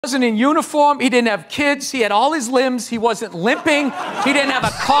Wasn't in uniform. He didn't have kids. He had all his limbs. He wasn't limping. He didn't have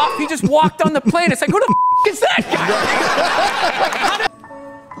a cough. He just walked on the plane. It's like, who the is that guy?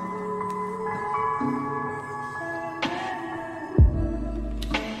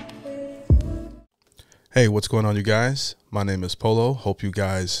 Hey, what's going on, you guys? My name is Polo. Hope you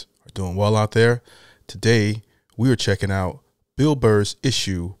guys are doing well out there. Today, we are checking out Bill Burr's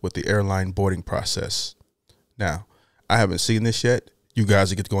issue with the airline boarding process. Now, I haven't seen this yet. You guys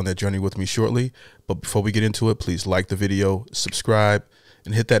will get to go on that journey with me shortly. But before we get into it, please like the video, subscribe,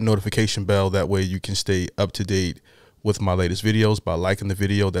 and hit that notification bell. That way you can stay up to date with my latest videos. By liking the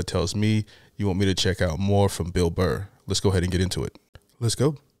video, that tells me you want me to check out more from Bill Burr. Let's go ahead and get into it. Let's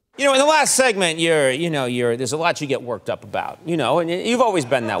go. You know, in the last segment, there's a lot you get worked up about, and you've always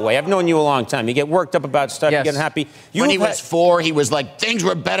been that way. I've known you a long time. You get worked up about stuff, you get happy. When he was 4, he was like, things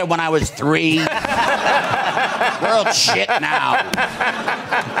were better when I was 3. World shit now.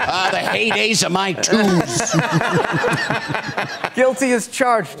 The heydays of my 2s. Guilty as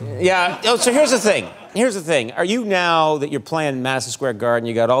charged. Yeah, so here's the thing. Are you, now that you're playing Madison Square Garden,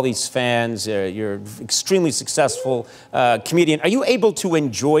 you got all these fans, you're an extremely successful comedian, are you able to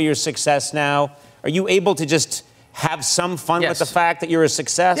enjoy your success now? Are you able to just have some fun with the fact that you're a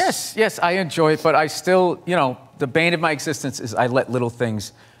success? Yes, I enjoy it, but I still, the bane of my existence is I let little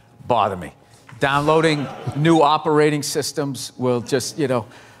things bother me. Downloading new operating systems will just,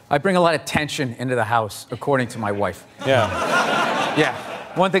 I bring a lot of tension into the house, according to my wife. Yeah. Yeah.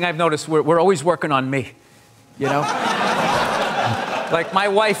 One thing I've noticed, we're always working on me, Like, my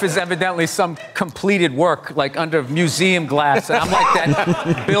wife is evidently some completed work, like under museum glass, and I'm like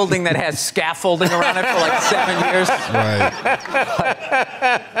that building that has scaffolding around it for like 7 years.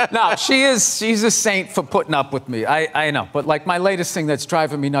 Right. No, she's a saint for putting up with me, I know. But like, my latest thing that's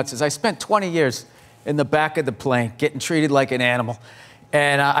driving me nuts is I spent 20 years in the back of the plane, getting treated like an animal.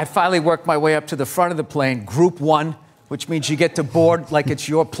 And I finally worked my way up to the front of the plane, Group 1, which means you get to board like it's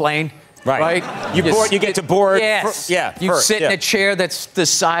your plane. Right? You get to board. Yes. You sit in a chair that's the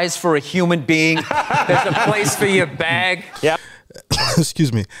size for a human being. There's a place for your bag. Yeah.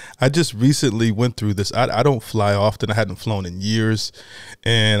 Excuse me. I just recently went through this. I don't fly often. I hadn't flown in years.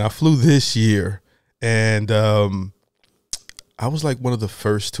 And I flew this year. And I was like one of the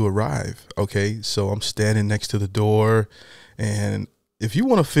first to arrive. Okay. So I'm standing next to the door. And if you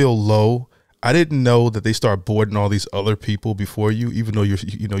want to feel low, I didn't know that they start boarding all these other people before you, even though you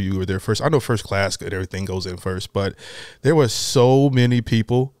were there first. I know first class and everything goes in first, but there were so many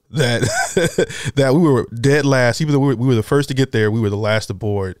people that that we were dead last. Even though we were the first to get there, we were the last to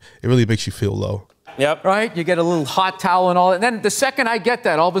board. It really makes you feel low. Yep. Right? You get a little hot towel and all. And then the second I get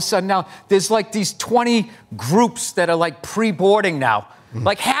that, all of a sudden now, there's like these 20 groups that are like pre-boarding now.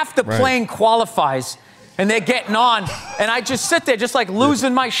 Like half the plane qualifies and they're getting on. And I just sit there just like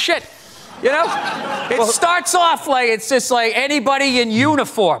losing my shit. It starts off like, it's just like anybody in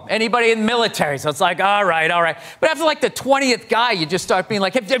uniform, anybody in the military. So it's like, all right. But after like the 20th guy, you just start being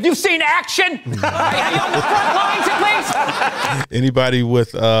like, have you seen action? Are you on the front lines at least? Anybody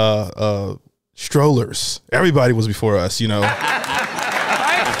with strollers. Everybody was before us, Right?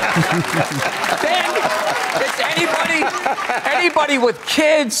 Then it's anybody with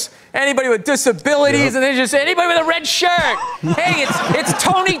kids, anybody with disabilities, and then just anybody with a red shirt. Hey, it's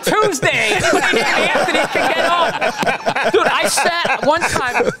Tony Tuesday. Anybody named Anthony can get on. Dude, one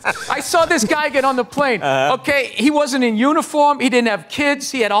time, I saw this guy get on the plane. Okay, he wasn't in uniform. He didn't have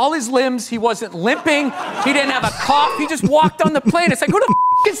kids. He had all his limbs. He wasn't limping. He didn't have a cough. He just walked on the plane. It's like, who the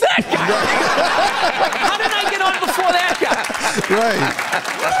is that guy? Like, how did I get on before that guy?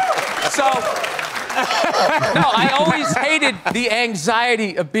 right? So, no, I always hated the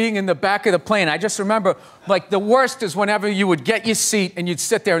anxiety of being in the back of the plane. I just remember, like, the worst is whenever you would get your seat and you'd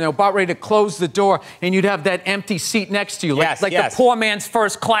sit there and they're about ready to close the door and you'd have that empty seat next to you. Like the poor man's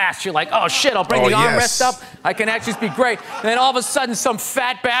first class. You're like, oh, shit, I'll bring the armrest up. I can actually be great. And then all of a sudden, some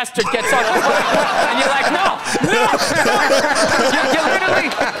fat bastard gets on the plane and you're like, no.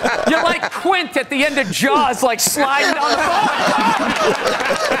 You're like Quint at the end of Jaws, like sliding down the phone.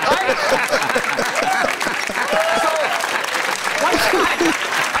 Right?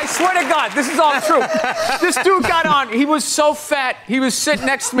 I swear to God, this is all true. This dude got on. He was so fat. He was sitting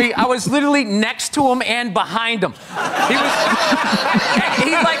next to me. I was literally next to him and behind him. He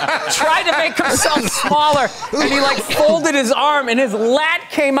like tried to make himself smaller, and he like folded his arm, and his lat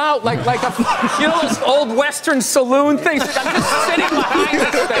came out like a, those old Western saloon things. I'm just sitting behind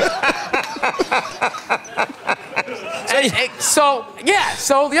this thing. So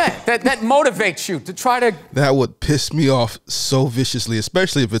that motivates you to try to. That would piss me off so viciously,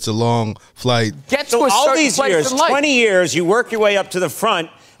 especially if it's a long flight. So all these years, 20 years, you work your way up to the front.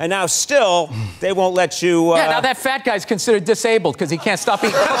 and now still they won't let you. Yeah, now that fat guy's considered disabled because he can't stop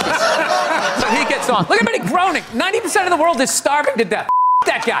eating cookies. So he gets on. Look at everybody groaning. 90% of the world is starving to death.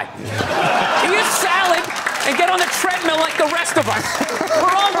 That guy. Eat a salad and get on the treadmill like the rest of us.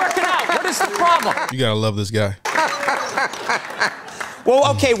 We're all working out. What is the problem? You gotta love this guy.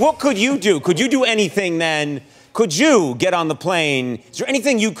 Well, okay, what could you do? Could you do anything then? Could you get on the plane? Is there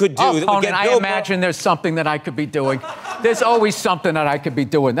anything you could do that would get I imagine there's something that I could be doing. There's always something that I could be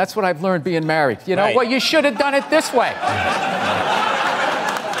doing. That's what I've learned being married. You know, well, you should have done it this way.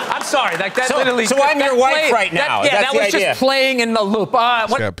 I'm sorry, like that literally. So I'm your wife right now. That was just playing in the loop. What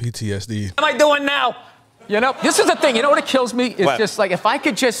got PTSD. am I doing now? You know, this is the thing. You know what kills me? It's just like if I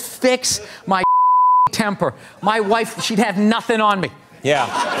could just fix my temper, my wife, she'd have nothing on me. Yeah.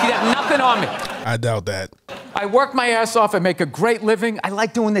 She'd have nothing on me. I doubt that. I work my ass off. I make a great living. I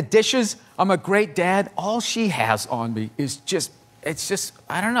like doing the dishes. I'm a great dad. All she has on me is just, it's just,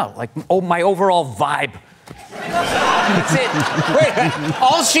 I don't know, like my overall vibe. That's it. Wait,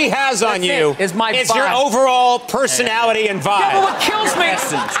 all she has on you is my vibe. Your overall personality and vibe. Yeah, but what kills me,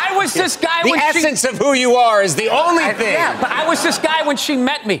 I was this guy the essence of who you are is the only thing. Yeah, but I was this guy when she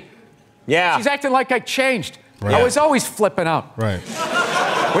met me. Yeah. She's acting like I changed. Right. I was always flipping out. Right.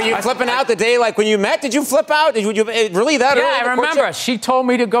 Were you flipping out the day like when you met? Did you flip out? Did you really that early? Yeah, I remember. She told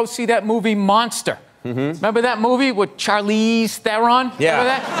me to go see that movie Monster. Remember that movie with Charlize Theron? Yeah. Remember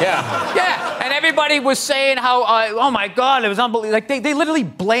that? Yeah. Yeah. And everybody was saying how, oh my God, it was unbelievable. Like they literally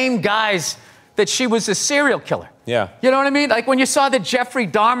blamed guys that she was a serial killer. Yeah. You know what I mean? Like when you saw the Jeffrey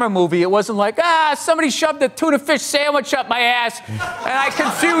Dahmer movie, it wasn't like, somebody shoved a tuna fish sandwich up my ass and I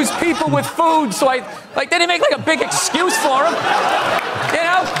confused people with food. So they didn't make like a big excuse for him. You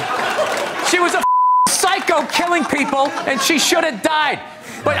know? She was a psycho killing people and she should have died.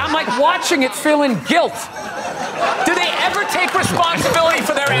 But I'm like watching it feeling guilt. Do they ever take responsibility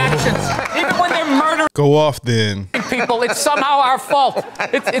for their actions? Even when they're murdering Go off then. people, it's somehow our fault.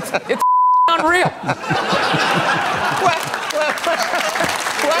 It's unreal.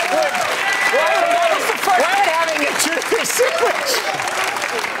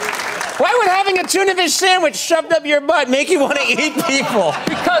 Why would having a tuna fish sandwich shoved up your butt make you want to eat people?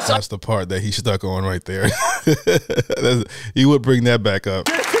 Because That's the part that he stuck on right there. He would bring that back up.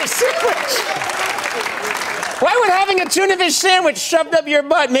 Why would having a tuna fish sandwich shoved up your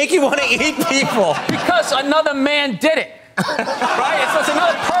butt make you want to eat people? Because another man did it. Right? It's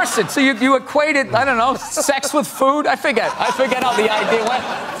another person. So you equated, I don't know, sex with food? I forget how the idea went.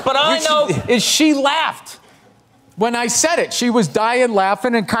 But all I know is she laughed when I said it. She was dying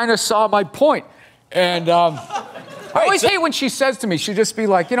laughing and kind of saw my point. And I always hate when she says to me, she'd just be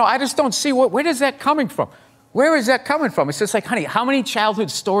like, I just don't see where is that coming from? Where is that coming from? It's just like, honey, how many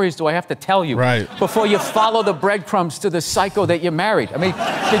childhood stories do I have to tell you before you follow the breadcrumbs to the psycho that you married? I mean,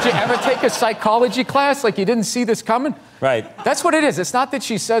 did you ever take a psychology class like you didn't see this coming? Right. That's what it is. It's not that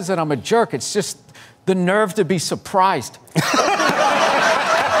she says that I'm a jerk. It's just the nerve to be surprised. You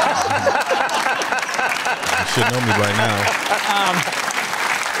should know me by now.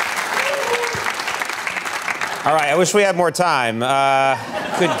 All right, I wish we had more time.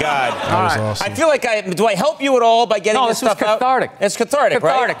 Good God. That was awesome. I feel like do I help you at all by getting this stuff out? Cathartic. It's cathartic,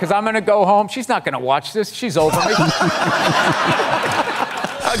 right? Cathartic, because I'm going to go home. She's not going to watch this. She's over me.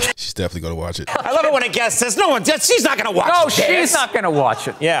 She's definitely going to watch it. I love it when a guest says, she's not going to watch No, this. she's not going to watch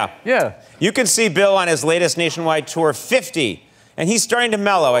it. Yeah. Yeah. You can see Bill on his latest nationwide tour, 50, and he's starting to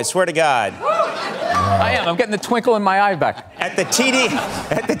mellow, I swear to God. I am. I'm getting the twinkle in my eye back. At the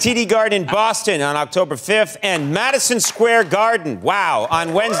TD Garden in Boston on October 5th and Madison Square Garden, wow,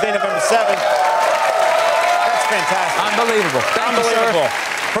 on Wednesday, November 7th. That's fantastic. Unbelievable. Unbelievable.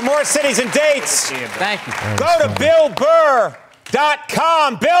 For more cities and dates, Thank you. go to BillBurr.com.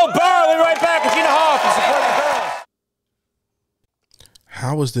 Bill Burr, we'll be right back with Gina Hoff and support the girls.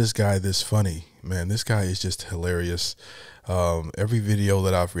 How is this guy this funny? Man, this guy is just hilarious. Every video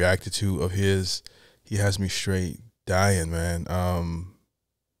that I've reacted to of his, he has me straight dying, man.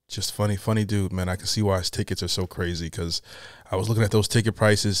 Just funny dude, man. I can see why his tickets are so crazy because I was looking at those ticket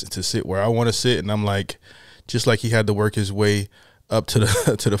prices to sit where I want to sit, and I'm like, just like he had to work his way up to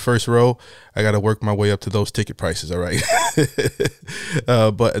the to the first row, I got to work my way up to those ticket prices. All right.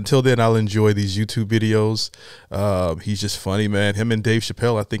 But until then, I'll enjoy these YouTube videos. He's just funny, man. Him and Dave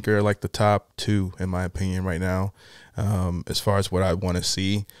Chappelle, I think, are like the top two in my opinion right now, as far as what I want to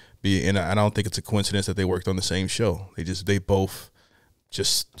see. And I don't think it's a coincidence that they worked on the same show. They both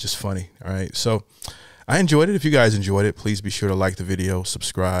just funny. All right. So I enjoyed it. If you guys enjoyed it, please be sure to like the video,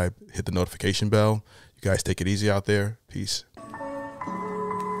 subscribe, hit the notification bell. You guys take it easy out there. Peace.